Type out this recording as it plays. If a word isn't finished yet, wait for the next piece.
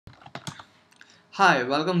Hi,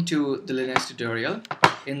 welcome to the Linux tutorial.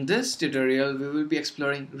 In this tutorial, we will be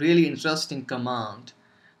exploring really interesting command,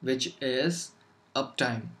 which is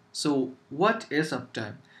uptime. So, what is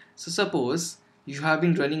uptime? So, suppose you have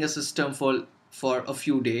been running a system for a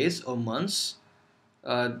few days or months.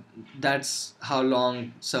 Uh, that's how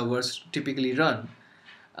long servers typically run.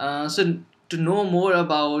 So, to know more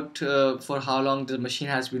about for how long the machine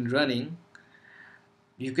has been running,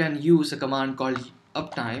 you can use a command called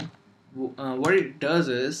uptime. What it does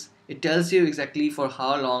is it tells you exactly for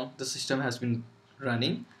how long the system has been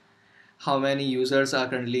running, how many users are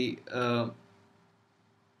currently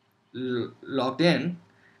logged in,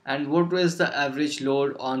 and what is the average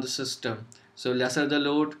load on the system. So lesser the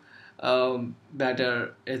load,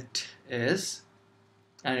 better it is,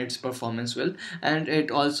 and its performance will. And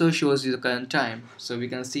it also shows you the current time. So we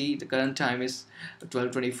can see the current time is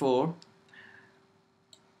 12:24,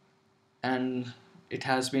 and it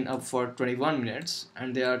has been up for 21 minutes,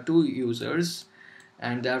 and there are two users,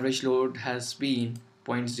 and the average load has been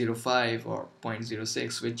 0.05 or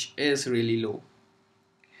 0.06, which is really low.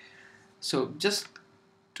 So just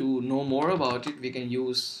to know more about it, we can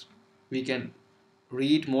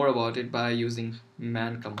read more about it by using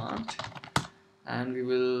man command, and we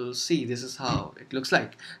will see this is how it looks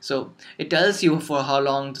like. So it tells you for how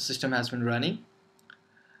long the system has been running,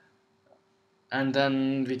 and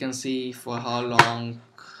then we can see for how long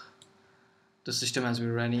the system has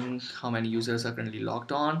been running, how many users are currently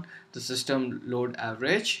logged on, the system load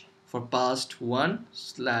average for past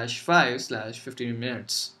 1/5/15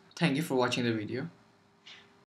 minutes. Thank you for watching the video.